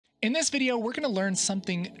In this video, we're going to learn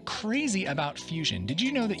something crazy about Fusion. Did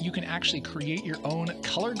you know that you can actually create your own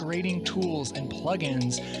color grading tools and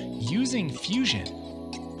plugins using Fusion?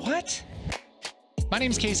 What? My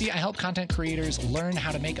name's Casey. I help content creators learn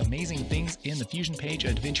how to make amazing things in the Fusion page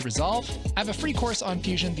of Davinci Resolve. I have a free course on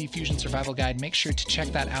Fusion, the Fusion Survival Guide. Make sure to check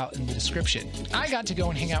that out in the description. I got to go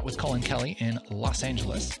and hang out with Cullen Kelly in Los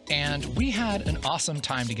Angeles, and we had an awesome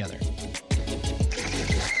time together.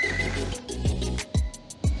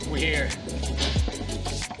 We're here.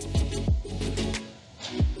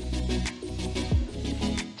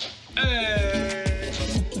 Hey!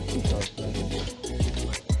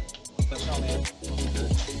 What's up, man?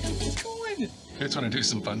 What's going? You just want to do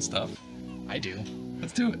some fun stuff? I do.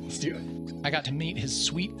 Let's do it. Let's do it. I got to meet his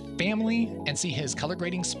sweet family and see his color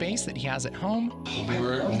grading space that he has at home. I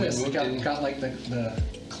love this. We got like the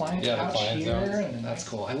client couch here, and that's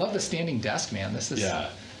cool. I love the standing desk, man. This is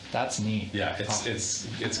that's neat. Yeah,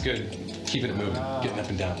 it's good keeping it moving, getting up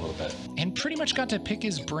and down a little bit. And pretty much got to pick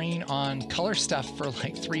his brain on color stuff for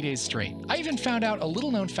like 3 days straight. I even found out a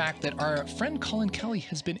little known fact that our friend Cullen Kelly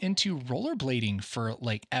has been into rollerblading for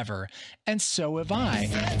like ever, and so have I.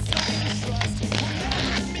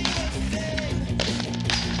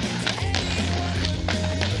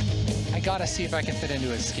 I gotta see if I can fit into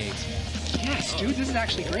his skates. Yes, dude, this is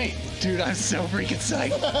actually great. Dude, I'm so freaking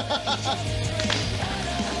psyched.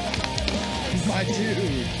 My dude.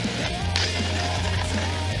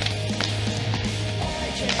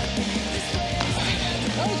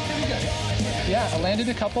 That was pretty good. Yeah, I landed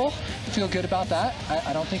a couple. Feel good about that.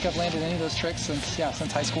 I don't think I've landed any of those tricks since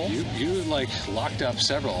high school. You like locked up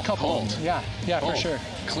several. Couple. Yeah, Cold. for sure.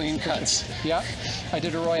 Clean cuts. Sure. Yeah, I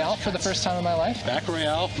did a Royale for the first time in my life. Back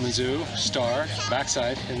Royale, Mizzou, Star,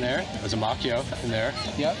 backside in there. There's a Macchio in there.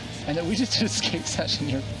 Yep. And then we just did a skate session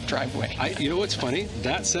in your driveway. You know what's funny?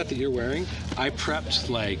 That set that you're wearing, I prepped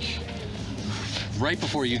like right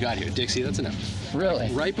before you got here. Dixie, that's enough.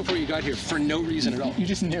 Really? Right before you got here for no reason at all. You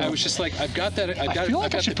just knew. I was just like, I've got that. I feel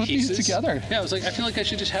like I should put these together. Yeah, I was like, I feel like I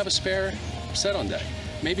should just have a spare set on deck.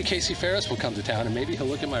 Maybe Casey Faris will come to town and maybe he'll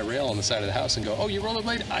look at my rail on the side of the house and go, oh, you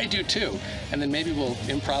rollerblade? I do too. And then maybe we'll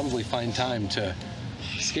improbably find time to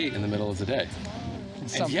skate in the middle of the day.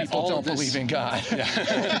 Some people don't believe in God. Yeah.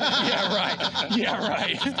 Yeah, right. Yeah,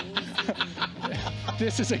 right.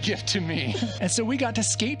 This is a gift to me. And so we got to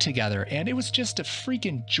skate together, and it was just a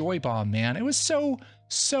freaking joy bomb, man. It was so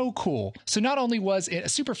cool. So not only was it a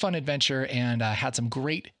super fun adventure and had some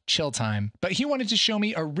great chill time, but he wanted to show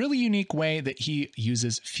me a really unique way that he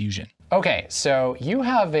uses Fusion. Okay, so you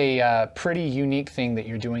have a pretty unique thing that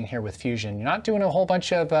you're doing here with Fusion. You're not doing a whole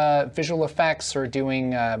bunch of visual effects or doing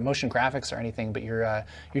motion graphics or anything, but you're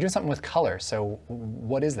doing something with color. So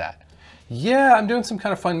what is that? Yeah, I'm doing some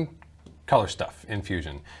kind of fun color stuff in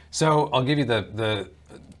Fusion. So I'll give you the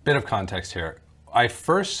bit of context here. I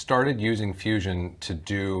first started using Fusion to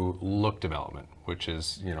do look development, which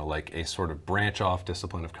is, you know, like a sort of branch off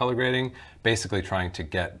discipline of color grading, basically trying to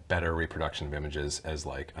get better reproduction of images as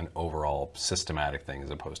like an overall systematic thing, as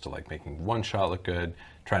opposed to like making one shot look good,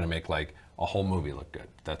 trying to make like a whole movie look good.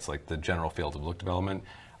 That's like the general field of look development.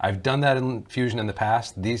 I've done that in Fusion in the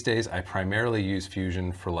past. These days, I primarily use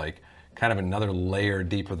Fusion for like kind of another layer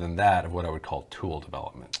deeper than that of what I would call tool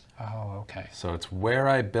development. Oh, okay. So it's where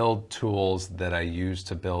I build tools that I use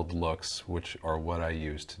to build looks, which are what I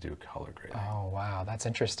use to do color grading. Oh, wow, that's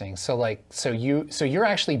interesting. So like, so you're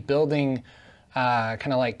actually building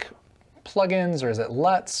kind of like plugins, or is it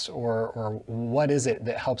LUTs, or what is it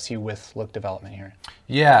that helps you with look development here?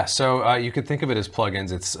 Yeah, so you could think of it as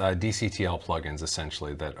plugins. It's DCTL plugins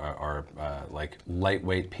essentially that are like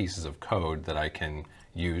lightweight pieces of code that I can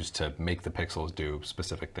use to make the pixels do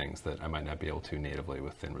specific things that I might not be able to natively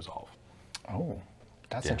within Resolve. Oh,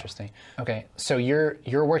 that's interesting. Okay, so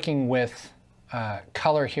you're working with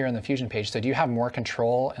color here in the Fusion page. So do you have more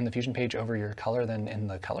control in the Fusion page over your color than in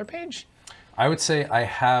the color page? I would say I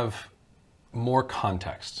have more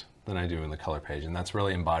context than I do in the color page, and that's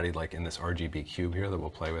really embodied like in this RGB cube here that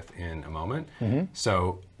we'll play with in a moment.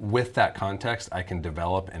 So with that context, I can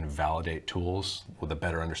develop and validate tools with a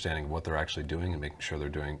better understanding of what they're actually doing and making sure they're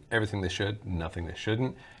doing everything they should, nothing they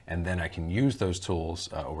shouldn't, and then I can use those tools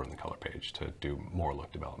over in the color page to do more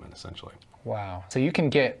look development essentially. Wow. So you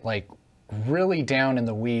can get like really down in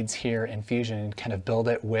the weeds here in Fusion and kind of build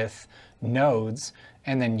it with nodes,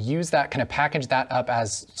 and then use that, kind of package that up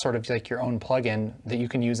as sort of like your own plugin that you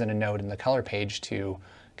can use in a node in the color page to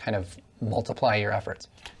kind of multiply your efforts.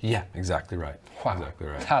 Yeah, exactly right. Wow, exactly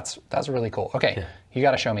right. That's really cool. Okay, you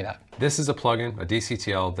got to show me that. This is a plugin, a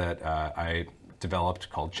DCTL that I developed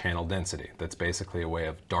called Channel Density. That's basically a way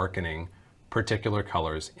of darkening particular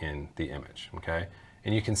colors in the image, okay?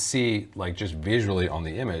 And you can see like just visually on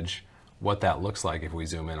the image what that looks like. If we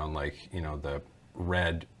zoom in on like, you know, the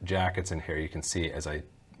red jackets in here, you can see as I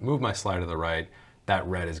move my slide to the right, that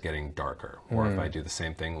red is getting darker. Or if I do the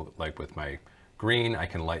same thing like with my green, I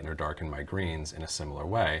can lighten or darken my greens in a similar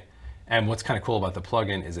way. And what's kind of cool about the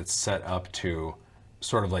plugin is it's set up to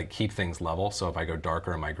sort of like keep things level. So if I go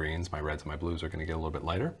darker in my greens, my reds and my blues are going to get a little bit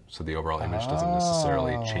lighter. So the overall image doesn't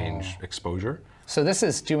necessarily change exposure. So this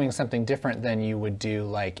is doing something different than you would do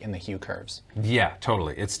like in the hue curves. Yeah,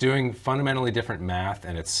 totally. It's doing fundamentally different math,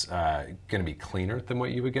 and it's going to be cleaner than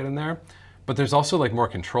what you would get in there. But there's also like more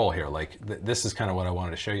control here. Like this is kind of what I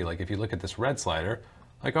wanted to show you. Like if you look at this red slider,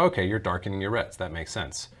 like, okay, you're darkening your reds. That makes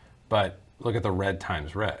sense. But look at the red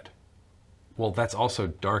times red. Well, that's also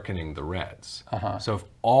darkening the reds. So if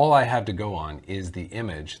all I have to go on is the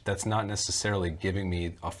image, that's not necessarily giving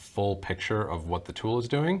me a full picture of what the tool is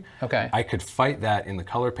doing. Okay. I could fight that in the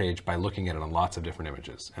color page by looking at it on lots of different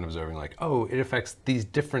images and observing like, oh, it affects these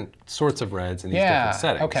different sorts of reds in these different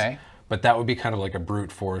settings. Okay. But that would be kind of like a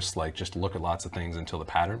brute force, like just look at lots of things until the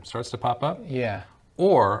pattern starts to pop up. Yeah.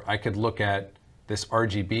 Or I could look at this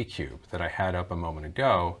RGB cube that I had up a moment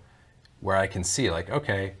ago, where I can see like,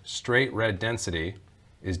 okay, straight red density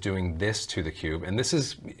is doing this to the cube. And this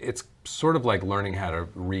is, it's sort of like learning how to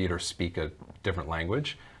read or speak a different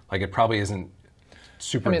language. Like it probably isn't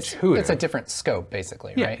super intuitive. It's a different scope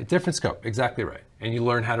basically, yeah, right? A different scope, exactly right. And you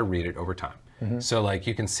learn how to read it over time. So like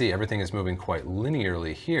you can see everything is moving quite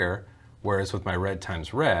linearly here, whereas with my red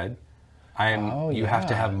times red, you have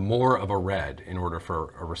to have more of a red in order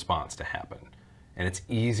for a response to happen. And it's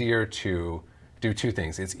easier to do two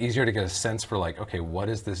things. It's easier to get a sense for like, okay, what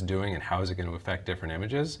is this doing and how is it going to affect different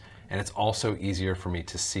images? And it's also easier for me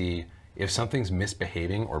to see if something's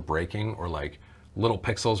misbehaving or breaking or like little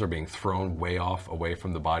pixels are being thrown way off away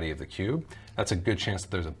from the body of the cube. That's a good chance that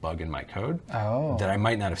there's a bug in my code that I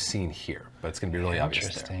might not have seen here, but it's going to be really obvious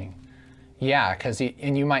there. Interesting. Yeah, because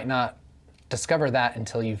you might not discover that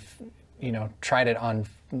until you've tried it on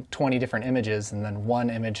 20 different images, and then one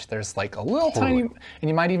image there's like a little tiny, and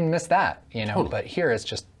you might even miss that, But here it's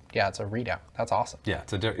just, it's a readout. That's awesome. Yeah,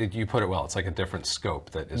 you put it well. It's like a different scope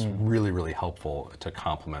that is really, really helpful to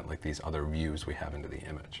complement like these other views we have into the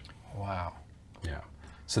image. Wow. Yeah.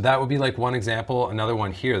 So that would be like one example. Another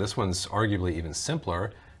one here, this one's arguably even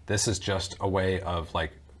simpler. This is just a way of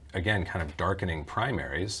like, again, kind of darkening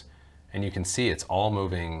primaries. And you can see it's all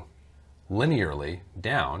moving linearly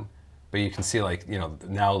down. But you can see like,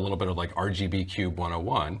 now a little bit of like RGB Cube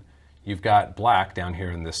 101. You've got black down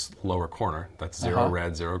here in this lower corner. That's 0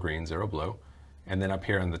 red, 0 green, 0 blue. And then up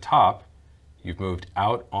here in the top, you've moved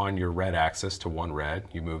out on your red axis to 1 red.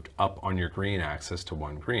 You moved up on your green axis to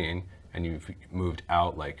 1 green. And you've moved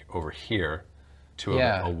out like over here to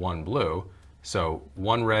a 1 blue. So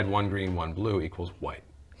 1 red, 1 green, 1 blue equals white.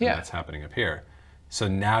 And that's happening up here. So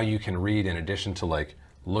now you can read, in addition to like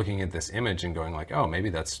looking at this image and going like, oh, maybe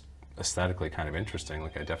that's aesthetically kind of interesting,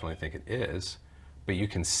 like I definitely think it is, but you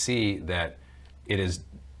can see that it is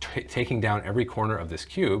taking down every corner of this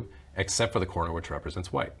cube except for the corner which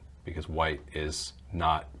represents white, because white is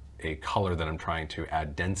not a color that I'm trying to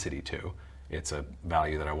add density to. It's a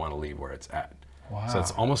value that I want to leave where it's at. Wow. So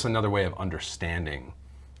it's almost another way of understanding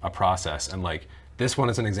a process. And like this one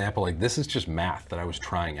is an example, like this is just math that I was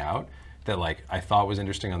trying out that like I thought was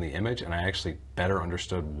interesting on the image, and I actually better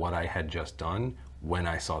understood what I had just done when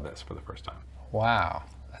I saw this for the first time. Wow,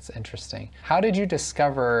 that's interesting. How did you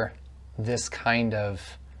discover this kind of,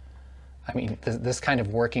 this kind of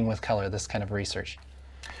working with color, this kind of research?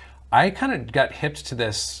 I kind of got hipped to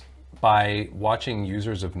this by watching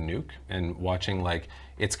users of Nuke and watching like,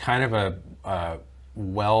 it's kind of a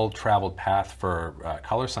well-traveled path for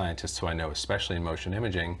color scientists who I know, especially in motion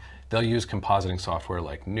imaging. They'll use compositing software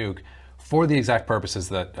like Nuke for the exact purposes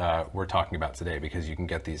that we're talking about today, because you can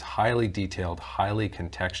get these highly detailed, highly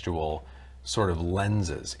contextual sort of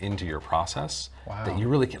lenses into your process that you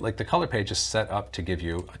really can, like the color page is set up to give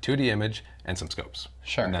you a 2D image and some scopes.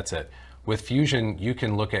 Sure. And that's it. With Fusion, you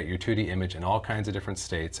can look at your 2D image in all kinds of different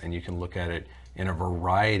states, and you can look at it in a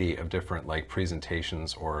variety of different like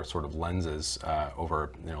presentations or sort of lenses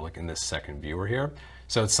over, like in this second viewer here.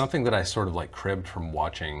 So it's something that I sort of like cribbed from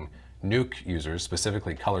watching Nuke users,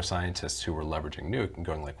 specifically color scientists who were leveraging Nuke and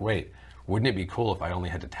going like, wait, wouldn't it be cool if I only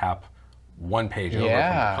had to tap one page over from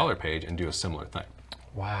the color page and do a similar thing?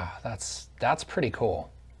 Wow, that's pretty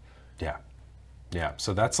cool. Yeah, yeah.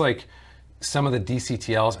 So that's like some of the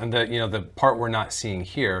DCTLs, and the part we're not seeing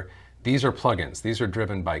here. These are plugins. These are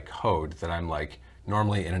driven by code that I'm like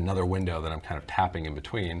normally in another window that I'm kind of tapping in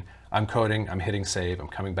between. I'm coding, I'm hitting save, I'm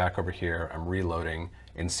coming back over here, I'm reloading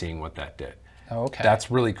and seeing what that did. Okay. That's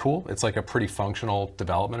really cool. It's like a pretty functional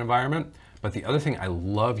development environment. But the other thing I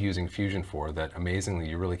love using Fusion for that amazingly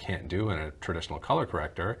you really can't do in a traditional color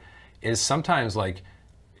corrector is sometimes like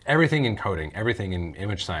everything in coding, everything in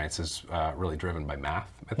image science is really driven by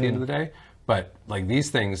math at the end of the day. But like these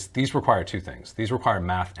things, these require two things. These require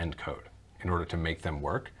math and code in order to make them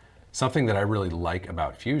work. Something that I really like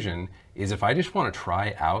about Fusion is if I just want to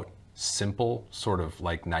try out simple sort of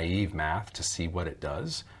like naive math to see what it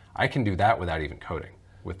does, I can do that without even coding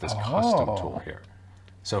with this custom tool here.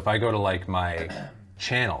 So if I go to like my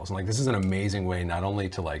channels, and like this is an amazing way not only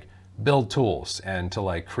to like build tools and to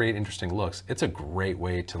like create interesting looks, it's a great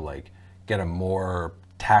way to like get a more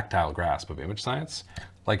tactile grasp of image science.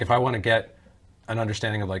 Like if I want to get an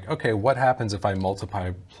understanding of like, okay, what happens if I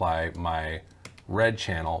multiply my red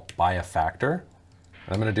channel by a factor?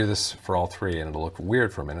 And I'm going to do this for all three and it'll look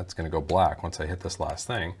weird for a minute. It's going to go black once I hit this last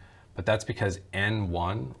thing. But that's because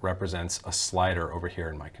N1 represents a slider over here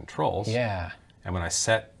in my controls. Yeah. And when I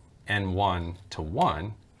set N1 to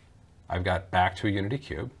 1, I've got back to a unity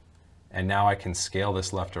cube. And now I can scale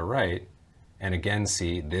this left or right. And again,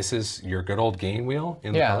 see, this is your good old gain wheel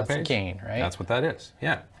in the color page. Yeah, that's gain, right? That's what that is,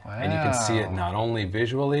 yeah. Wow. And you can see it not only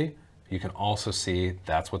visually, you can also see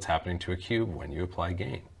that's what's happening to a cube when you apply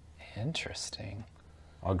gain. Interesting.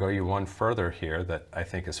 I'll go you one further here that I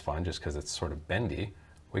think is fun just because it's sort of bendy.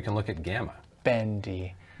 We can look at gamma.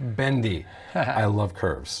 Bendy. Bendy. I love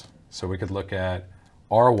curves. So we could look at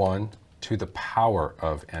R1 to the power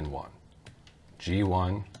of N1,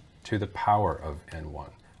 G1 to the power of N1.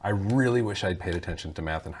 I really wish I'd paid attention to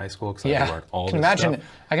math in high school because I learned all this stuff.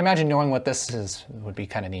 I can imagine knowing what this is would be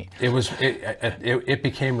kind of neat. It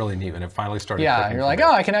became really neat when it finally started. Yeah, you're like,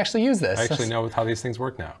 oh, I can actually use this. I actually know how these things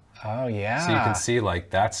work now. Oh yeah. So you can see like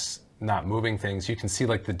that's not moving things. You can see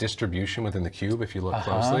like the distribution within the cube if you look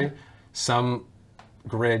closely. Some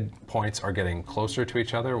grid points are getting closer to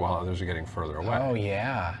each other while others are getting further away. Oh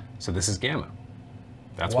yeah. So this is gamma.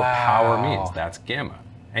 That's what power means. That's gamma.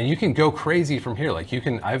 And you can go crazy from here. Like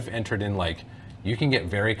I've entered in like, you can get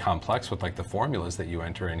very complex with like the formulas that you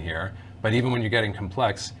enter in here. But even when you're getting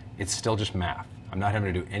complex, it's still just math. I'm not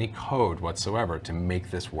having to do any code whatsoever to make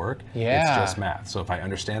this work. Yeah. It's just math. So if I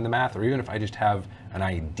understand the math, or even if I just have an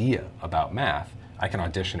idea about math, I can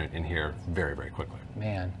audition it in here very, very quickly.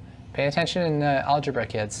 Man, pay attention in algebra,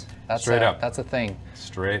 kids. That's straight up. That's a thing.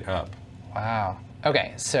 Straight up. Wow.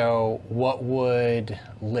 Okay, so what would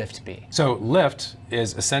lift be? So lift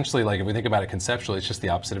is essentially, like if we think about it conceptually, it's just the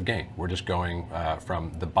opposite of gain. We're just going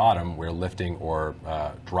from the bottom, we're lifting or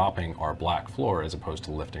dropping our black floor as opposed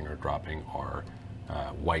to lifting or dropping our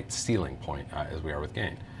white ceiling point as we are with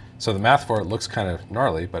gain. So the math for it looks kind of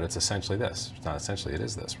gnarly, but it's essentially this. It's not essentially, it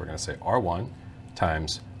is this. We're going to say R1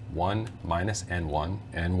 times 1 minus N1.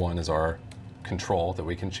 N1 is our control that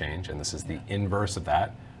we can change, and this is the inverse of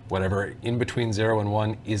that. Whatever in between 0 and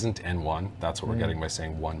 1 isn't N1, that's what we're getting by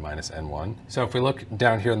saying 1 minus N1. So if we look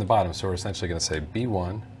down here in the bottom, so we're essentially going to say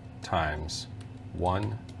B1 times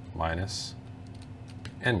 1 minus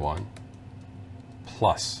N1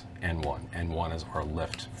 plus N1. N1 is our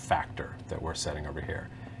lift factor that we're setting over here.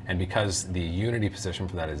 And because the unity position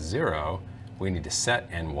for that is 0, we need to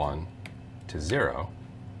set N1 to 0.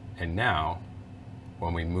 And now,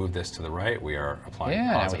 when we move this to the right, we are applying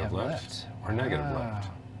positive lift or negative lift.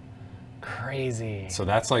 Crazy. So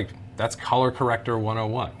that's color corrector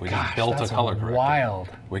 101. We just built a color corrector. Wild.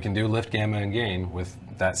 We can do lift, gamma, and gain with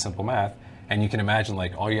that simple math. And you can imagine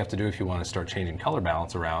like all you have to do if you want to start changing color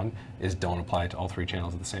balance around is don't apply it to all three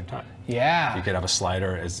channels at the same time. Yeah. You could have a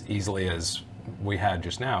slider as easily as we had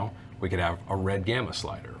just now. We could have a red gamma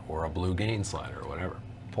slider or a blue gain slider or whatever.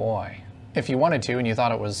 Boy. If you wanted to and you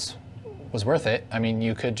thought it was worth it, I mean,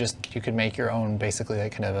 you could make your own basically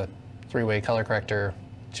like kind of a three-way color corrector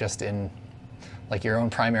just in like your own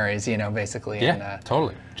primaries, you know, basically. Yeah,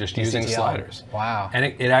 totally. Just using sliders. Wow. And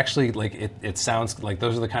it actually, like, it sounds like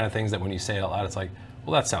those are the kind of things that when you say it out loud, it's like,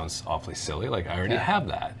 well, that sounds awfully silly. Like, I already have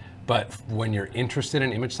that. But when you're interested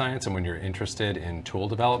in image science and when you're interested in tool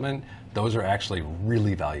development, those are actually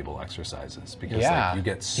really valuable exercises because like, you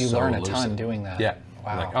get so you learn a lucid. ton doing that. Yeah.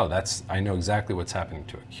 Wow. Like, oh, I know exactly what's happening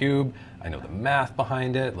to a cube. I know the math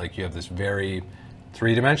behind it. Like, you have this very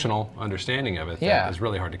three-dimensional understanding of it that is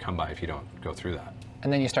really hard to come by if you don't go through that.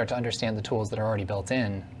 And then you start to understand the tools that are already built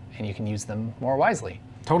in and you can use them more wisely.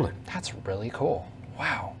 Totally. That's really cool.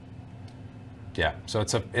 Wow. Yeah, so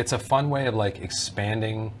it's a fun way of like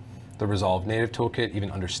expanding the Resolve Native Toolkit, even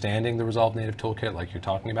understanding the Resolve Native Toolkit like you're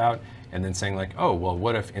talking about, and then saying like, oh, well,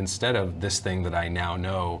 what if instead of this thing that I now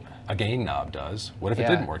know a gain knob does, what if it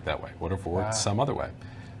didn't work that way? What if it worked some other way?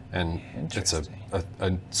 And it's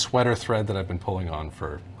a sweater thread that I've been pulling on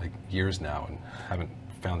for like years now and haven't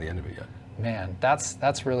found the end of it yet. Man,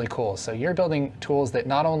 that's really cool. So you're building tools that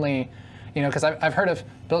not only, you know, because I've heard of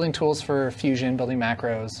building tools for Fusion, building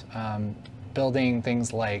macros, building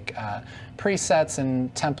things like presets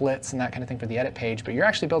and templates and that kind of thing for the edit page, but you're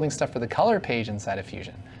actually building stuff for the color page inside of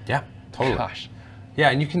Fusion. Yeah, totally. Gosh. Yeah,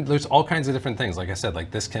 and there's all kinds of different things. Like I said,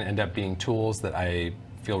 like this can end up being tools that I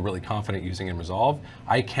feel really confident using in Resolve.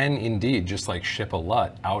 I can indeed just like ship a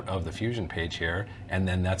LUT out of the Fusion page here, and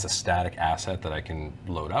then that's a static asset that I can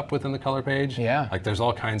load up within the color page. Yeah. Like there's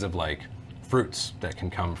all kinds of like fruits that can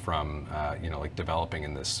come from, you know, like developing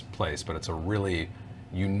in this place, but it's a really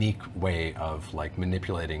unique way of like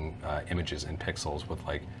manipulating images and pixels with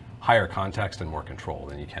like higher context and more control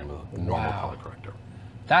than you can with a normal color corrector.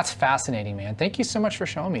 That's fascinating, man. Thank you so much for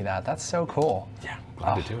showing me that. That's so cool. Yeah,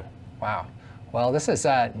 glad to do it. Wow. Well, this is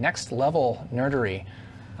next level nerdery.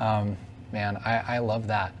 Man, I love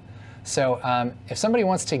that. So if somebody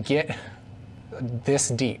wants to get this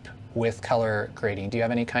deep with color grading, do you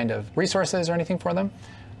have any kind of resources or anything for them?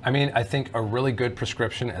 I mean, I think a really good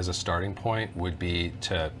prescription as a starting point would be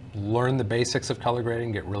to learn the basics of color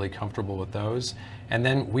grading, get really comfortable with those. And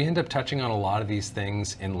then we end up touching on a lot of these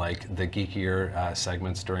things in like the geekier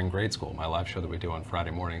segments during grade school, my live show that we do on Friday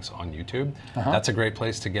mornings on YouTube. That's a great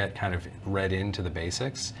place to get kind of read into the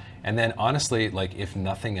basics. And then honestly, like if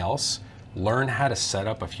nothing else, learn how to set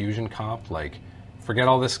up a Fusion comp. Like forget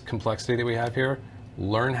all this complexity that we have here.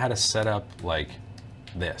 Learn how to set up like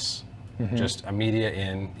this. Just a media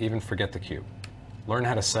in, even forget the cube. Learn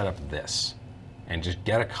how to set up this and just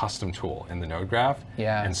get a custom tool in the node graph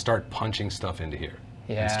and start punching stuff into here.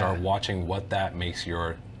 And start watching what that makes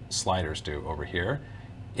your sliders do over here.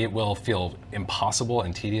 It will feel impossible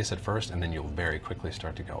and tedious at first, and then you'll very quickly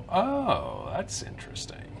start to go, oh, that's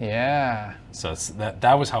interesting. Yeah. So it's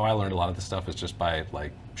that was how I learned a lot of the stuff, is just by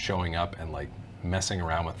like showing up and like messing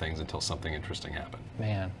around with things until something interesting happened.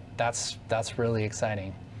 Man, that's really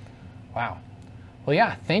exciting. Wow. Well,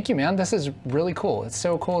 yeah, thank you, man. This is really cool. It's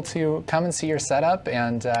so cool to come and see your setup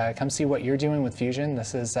and come see what you're doing with Fusion.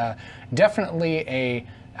 This is definitely a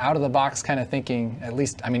out-of-the-box kind of thinking, at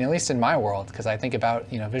least in my world, because I think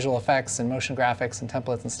about, you know, visual effects and motion graphics and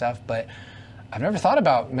templates and stuff, but I've never thought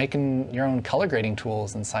about making your own color grading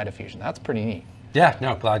tools inside of Fusion. That's pretty neat. Yeah,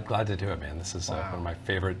 no, glad to do it, man. This is one of my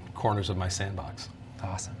favorite corners of my sandbox.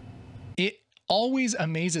 Awesome. It always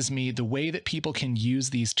amazes me the way that people can use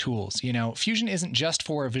these tools. You know, Fusion isn't just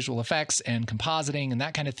for visual effects and compositing and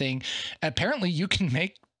that kind of thing. Apparently you can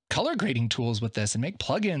make color grading tools with this and make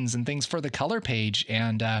plugins and things for the color page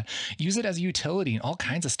and use it as a utility and all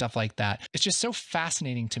kinds of stuff like that. It's just so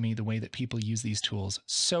fascinating to me the way that people use these tools.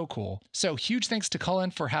 So cool. So huge thanks to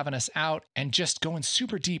Cullen for having us out and just going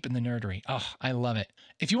super deep in the nerdery. Oh, I love it.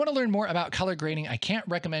 If you want to learn more about color grading, I can't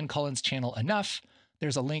recommend Cullens Channel enough.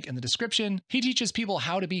 There's a link in the description. He teaches people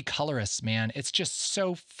how to be colorists, man. It's just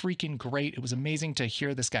so freaking great. It was amazing to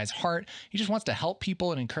hear this guy's heart. He just wants to help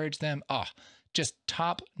people and encourage them. Oh, just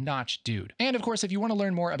top-notch dude. And of course, if you want to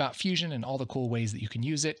learn more about Fusion and all the cool ways that you can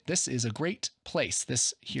use it, this is a great place,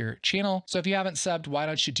 this here channel. So if you haven't subbed, why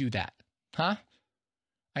don't you do that? Huh?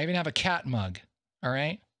 I even have a cat mug. All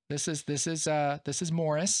right? This is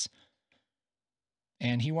Morris,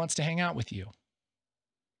 and he wants to hang out with you.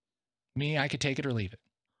 Me, I could take it or leave it.